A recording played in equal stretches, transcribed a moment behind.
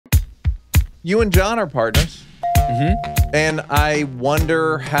you and John are partners. Mm-hmm. And I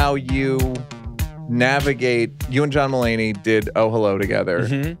wonder how you navigate. You and John Mulaney did Oh Hello together.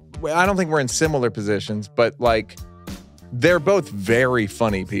 Mm-hmm. I don't think we're in similar positions, but like they're both very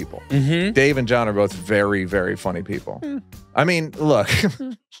funny people. Mm-hmm. Dave and John are both very, very funny people. I mean, look.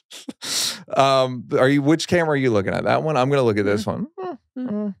 Which camera are you looking at? That one? I'm gonna look at this one.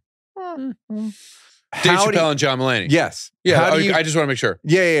 Dave Chappelle and John Mulaney. Yes. Yeah, I just want to make sure.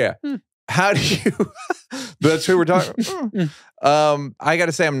 Yeah. How do you that's who we're talking. I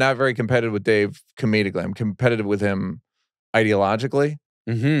gotta say I'm not very competitive with Dave comedically. I'm competitive with him ideologically.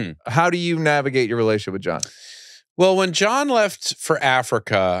 Mm-hmm. How do you navigate your relationship with John? Well, when John left for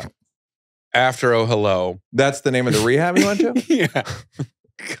Africa after Oh Hello. That's the name of the rehab you went to? Yeah.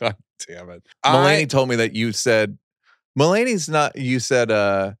 God damn it. Mulaney told me that you said Mulaney's not, you said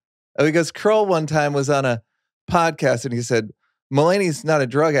because Kroll one time was on a podcast and he said Mulaney's not a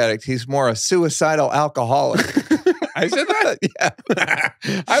drug addict, he's more a suicidal alcoholic. I said that?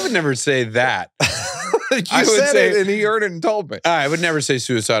 Yeah. I would never say that. I said it and he heard it and told me. I would never say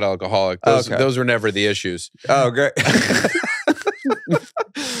suicidal alcoholic. Those were never the issues. Oh, great.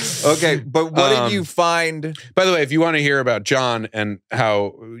 Okay, but what did you find? By the way, if you want to hear about John and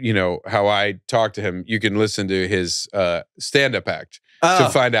how I talked to him, you can listen to his stand-up act to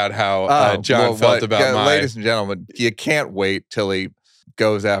find out how John felt about my... Ladies and gentlemen, you can't wait till he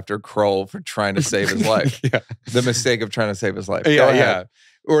goes after Kroll for trying to save his life. Yeah. The mistake of trying to save his life. Yeah.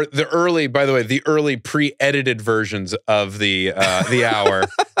 Or the early pre-edited versions of the hour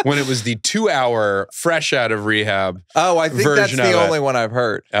when it was the 2-hour fresh out of rehab. Oh, I think that's the only one I've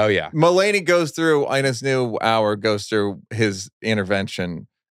heard. Oh yeah. Mulaney goes through in his new hour, goes through his intervention.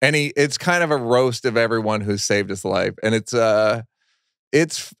 And it's kind of a roast of everyone who saved his life. And it's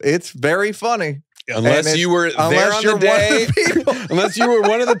very funny. Unless you were there on the day, unless you were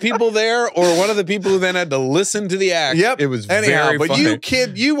one of the people there, or one of the people who then had to listen to the act. Yep, it was very but funny.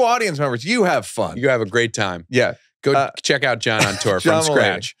 you audience members, you have fun. You have a great time. Yeah, go check out John on tour John from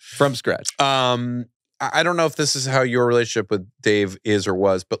scratch. From scratch. I don't know if this is how your relationship with Dave is or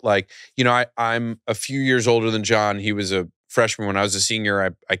was, but like I'm a few years older than John. He was a freshman when I was a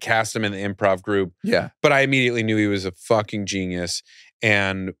senior. I cast him in the improv group. Yeah, but I immediately knew he was a fucking genius.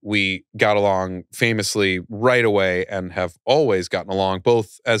 And we got along famously right away and have always gotten along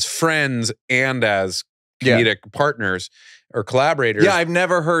both as friends and as comedic partners or collaborators. Yeah, I've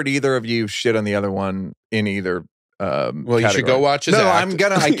never heard either of you shit on the other one in either you should go watch his act.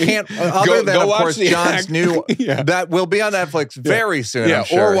 I can't, other than, of course, John's new, that will be on Netflix very soon, Yeah, I'm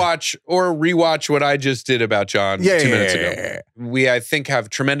sure. or rewatch what I just did about John 2 minutes ago. We, I think, have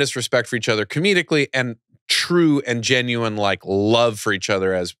tremendous respect for each other comedically and true and genuine like love for each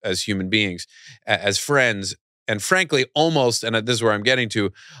other as human beings, as friends, and frankly almost, and this is where I'm getting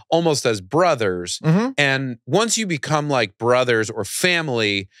to, almost as brothers. And once you become like brothers or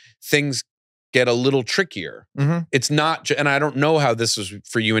family, things get a little trickier. It's not, and I don't know how this was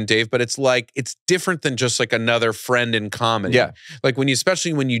for you and Dave, but it's like, it's different than just like another friend in comedy. Yeah. Like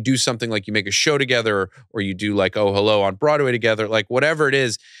especially when you do something like you make a show together, or you do like Oh Hello on Broadway together, like whatever it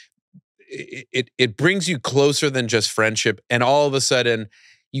is, it brings you closer than just friendship, and all of a sudden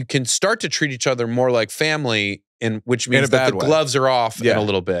you can start to treat each other more like family, which means that the gloves are off in a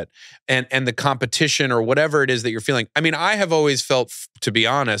little bit, and the competition or whatever it is that you're feeling. I mean, I have always felt, to be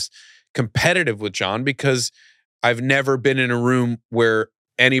honest, competitive with John because I've never been in a room where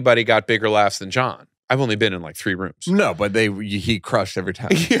anybody got bigger laughs than John. I've only been in like 3 rooms. No, but he crushed every time.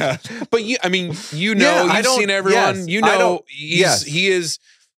 Yeah, but you've seen everyone. Yes, he is.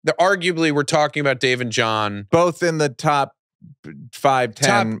 Arguably, we're talking about Dave and John. Both in the top 5,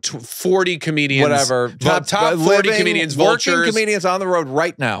 10. Top 40 comedians. Whatever. Top 40 comedians, Vultures. Working comedians on the road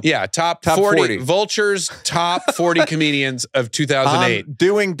right now. Yeah, top 40. Vultures, top 40 comedians of 2008.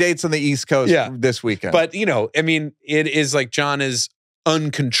 Doing dates on the East Coast this weekend. But, I mean, it is like John is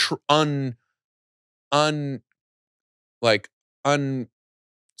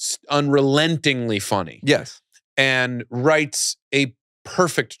unrelentingly funny. Yes. And writes a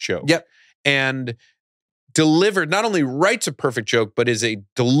perfect joke. Yep. And not only writes a perfect joke, but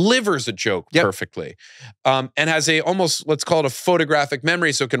delivers a joke perfectly. And has almost, let's call it a photographic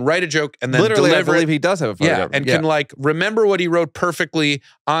memory, so can write a joke and then literally deliver I believe he does have a photographic. And can like remember what he wrote perfectly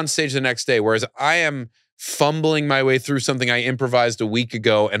on stage the next day. Whereas I am fumbling my way through something I improvised a week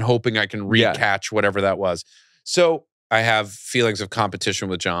ago and hoping I can recatch whatever that was. So I have feelings of competition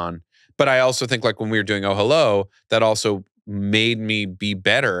with John. But I also think like when we were doing Oh Hello, that also made me be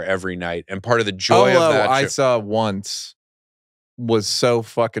better every night. And part of the joy of that I saw once was so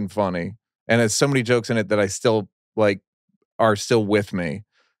fucking funny. And there's so many jokes in it that I still like are still with me.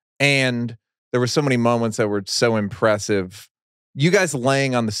 And there were so many moments that were so impressive. You guys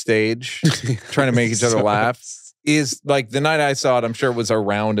laying on the stage, trying to make each other laugh, is like the night I saw it. I'm sure it was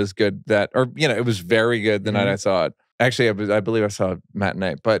around as good it was very good the night I saw it. Actually, I believe I saw it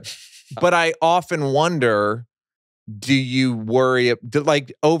matinee, but I often wonder. Do you worry,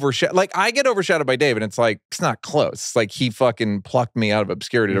 overshadow? Like, I get overshadowed by Dave, and it's like, it's not close. It's like he fucking plucked me out of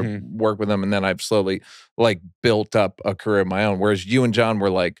obscurity to work with him, and then I've slowly, like, built up a career of my own. Whereas you and John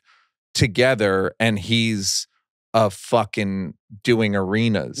were, like, together, and he's fucking doing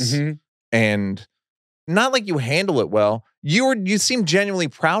arenas. And not like you handle it well. You seem genuinely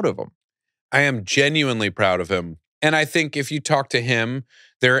proud of him. I am genuinely proud of him. And I think if you talk to him,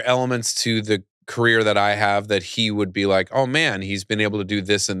 there are elements to the career that I have that he would be like, oh man, he's been able to do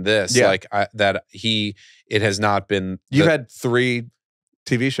this and this. Yeah. Like it has not been. You've had 3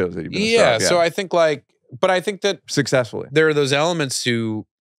 TV shows that you've been a star. So I think but I think that successfully there are those elements to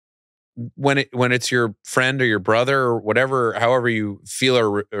when it's your friend or your brother or whatever, however you feel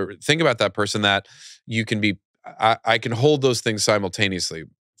or think about that person, that you can be, I can hold those things simultaneously.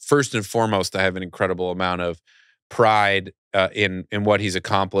 First and foremost, I have an incredible amount of pride in what he's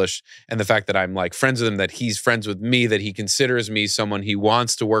accomplished, and the fact that I'm like friends with him, that he's friends with me, that he considers me someone he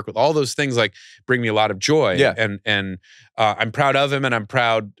wants to work with. All those things like bring me a lot of joy. Yeah. And I'm proud of him, and I'm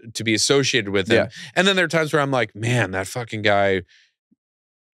proud to be associated with him. Yeah. And then there are times where I'm like, man, that fucking guy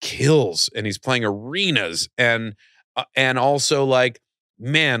kills, and he's playing arenas, and also like,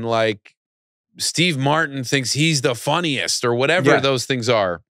 man, like Steve Martin thinks he's the funniest or whatever those things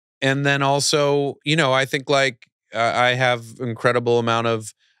are. And then also, I think like I have incredible amount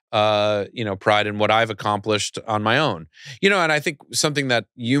of, pride in what I've accomplished on my own, and I think something that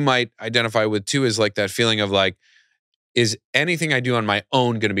you might identify with too is like that feeling of like, is anything I do on my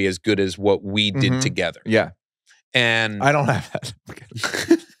own going to be as good as what we did together? Yeah. And I don't have that.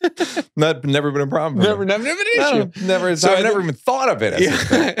 Never been a problem. Never been an issue. Never. So I've never even thought of it.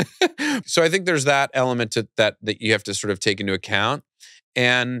 As So I think there's that element to that you have to sort of take into account.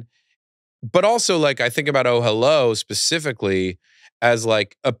 But also, like, I think about Oh Hello specifically as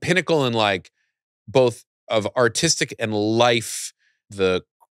like a pinnacle in like both of artistic and life, the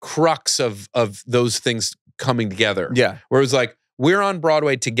crux of those things coming together. Yeah. Where it was like, we're on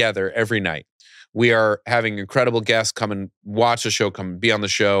Broadway together every night. We are having incredible guests come and watch the show, come and be on the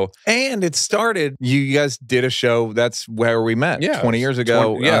show. And it started, you guys did a show, that's where we met 20 years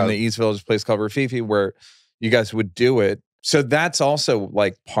ago on the East Village place called Rafifi, where you guys would do it. So that's also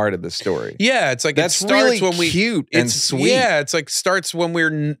like part of the story. Yeah, it's like that's it starts really when we cute and sweet. Yeah, it's like starts when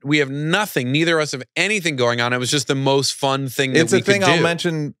we have nothing. Neither of us have anything going on. It was just the most fun thing that we could do. It's a thing I'll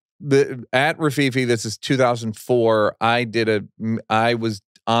mention at Rafifi. This is 2004. I was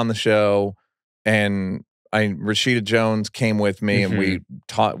on the show, and Rashida Jones came with me, and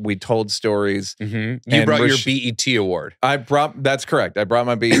we told stories. You brought your BET award. That's correct. I brought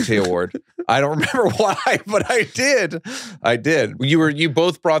my BET award. I don't remember why, but I did. You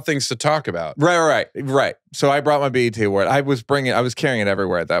both brought things to talk about. Right. So I brought my BET award. I was carrying it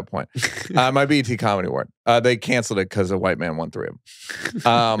everywhere at that point. My BET Comedy Award. They canceled it because a white man won 3 of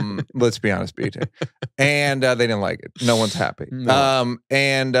them. Let's be honest, BET. And they didn't like it. No one's happy. No.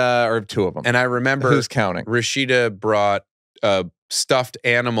 Or 2 of them. And I remember who's counting. Rashida brought a stuffed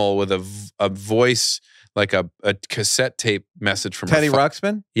animal with a voice, like a cassette tape message from Teddy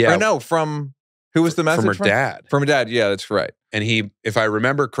Ruxpin? Yeah. Or no, from who was the message from? Her dad. From her dad. Yeah, that's right. And he, if I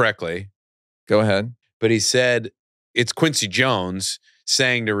remember correctly, go ahead. But he said, it's Quincy Jones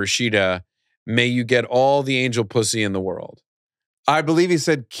saying to Rashida, may you get all the angel pussy in the world. I believe he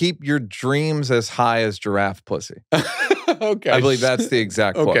said, keep your dreams as high as giraffe pussy. Okay. I believe that's the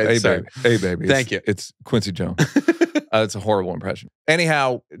exact quote. Okay, hey, baby. Thank you. It's Quincy Jones. It's a horrible impression.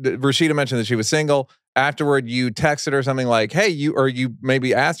 Anyhow, Rashida mentioned that she was single. Afterward, you texted her something like, hey, you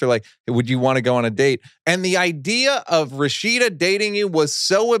maybe asked her, like, would you want to go on a date? And the idea of Rashida dating you was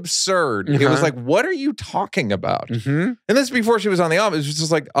so absurd. It was like, what are you talking about? And this is before she was on The Office. It was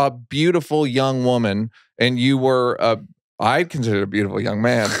just like a beautiful young woman. And you were, I consider a beautiful young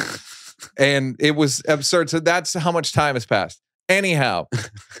man. And it was absurd. So that's how much time has passed. Anyhow,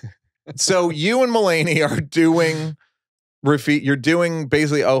 so you and Mulaney are doing Rafifi. You're doing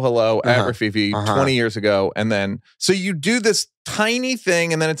basically Oh Hello at Rafifi 20 years ago. And then, so you do this tiny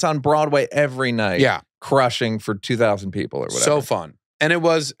thing, and then it's on Broadway every night. Yeah. Crushing for 2,000 people or whatever. So fun. And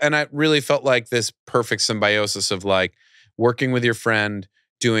I really felt like this perfect symbiosis of like working with your friend,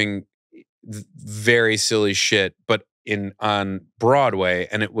 doing very silly shit, but on Broadway.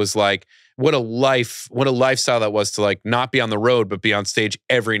 And it was like, what a lifestyle that was to like not be on the road, but be on stage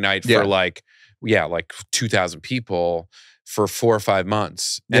every night for like 2,000 people for 4 or 5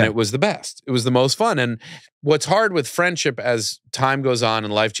 months. And it was the best. It was the most fun. And what's hard with friendship as time goes on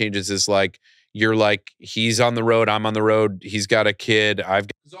and life changes is like, you're like, he's on the road, I'm on the road, he's got a kid, I've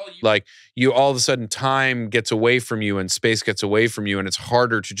got, like, you all of a sudden time gets away from you and space gets away from you, and it's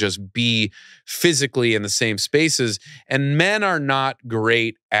harder to just be physically in the same spaces. And men are not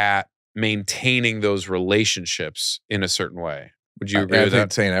great at maintaining those relationships in a certain way. Would you agree with that?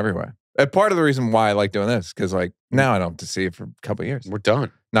 I'd say in every way. Part of the reason why I like doing this, because like now I don't have to see it for a couple of years. We're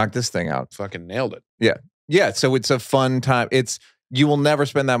done. Knock this thing out. Fucking nailed it. Yeah. Yeah. So it's a fun time. You will never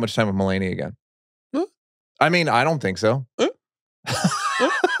spend that much time with Mulaney again. Huh? I mean, I don't think so. Huh?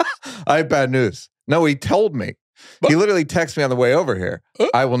 I have bad news. No, he told me. He literally texted me on the way over here.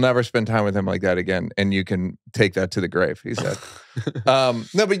 I will never spend time with him like that again. And you can take that to the grave, he said.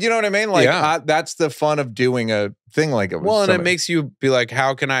 No, but you know what I mean? Like, that's the fun of doing a thing like it. Well, and it makes you be like,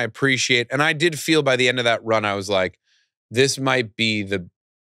 how can I appreciate? And I did feel by the end of that run, I was like, this might be the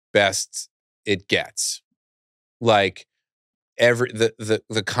best it gets. Like,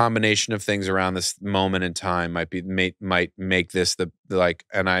 the combination of things around this moment in time might make this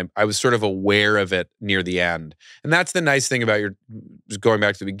and I was sort of aware of it near the end. And that's the nice thing about just going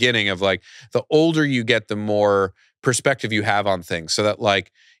back to the beginning of like, the older you get, the more perspective you have on things. So that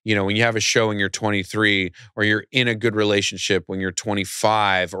like, you know, when you have a show when you're 23 or you're in a good relationship when you're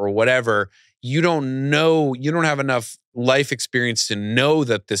 25 or whatever, you don't have enough life experience to know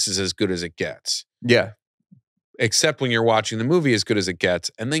that this is as good as it gets. Yeah. Except when you're watching the movie As Good As It Gets,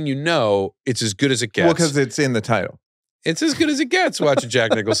 and then you know it's as good as it gets. Well, because it's in the title. It's as good as it gets watching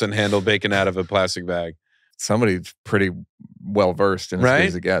Jack Nicholson handle bacon out of a plastic bag. Somebody's pretty well versed in As Good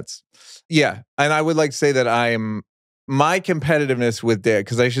As It Gets. Yeah. And I would like to say that my competitiveness with Dad,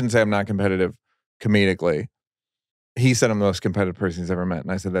 because I shouldn't say I'm not competitive comedically. He said I'm the most competitive person he's ever met.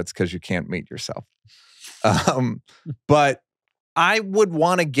 And I said, that's because you can't meet yourself. But I would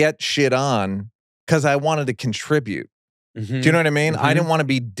want to get shit on because I wanted to contribute. Mm-hmm. Do you know what I mean? Mm-hmm. I didn't want to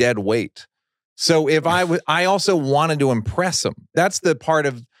be dead weight. So if I also wanted to impress him. That's the part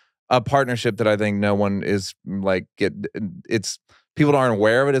of a partnership that I think no one is like, people aren't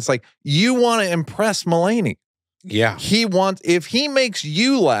aware of it. It's like, you want to impress Mulaney. Yeah. If he makes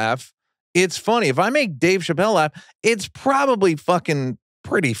you laugh, it's funny. If I make Dave Chappelle laugh, it's probably fucking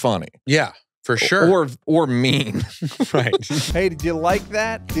pretty funny. Yeah. For sure. Or mean. Right. Hey, did you like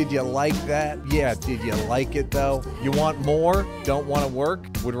that? Did you like that? Yeah, did you like it though? You want more? Don't want to work?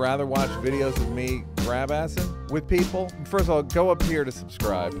 Would rather watch videos of me grab-assing with people? First of all, go up here to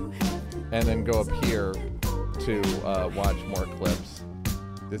subscribe. And then go up here to watch more clips.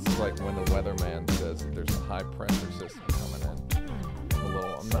 This is like when the weatherman says there's a high pressure system coming in.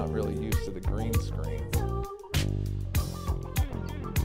 I'm not really used to the green screen.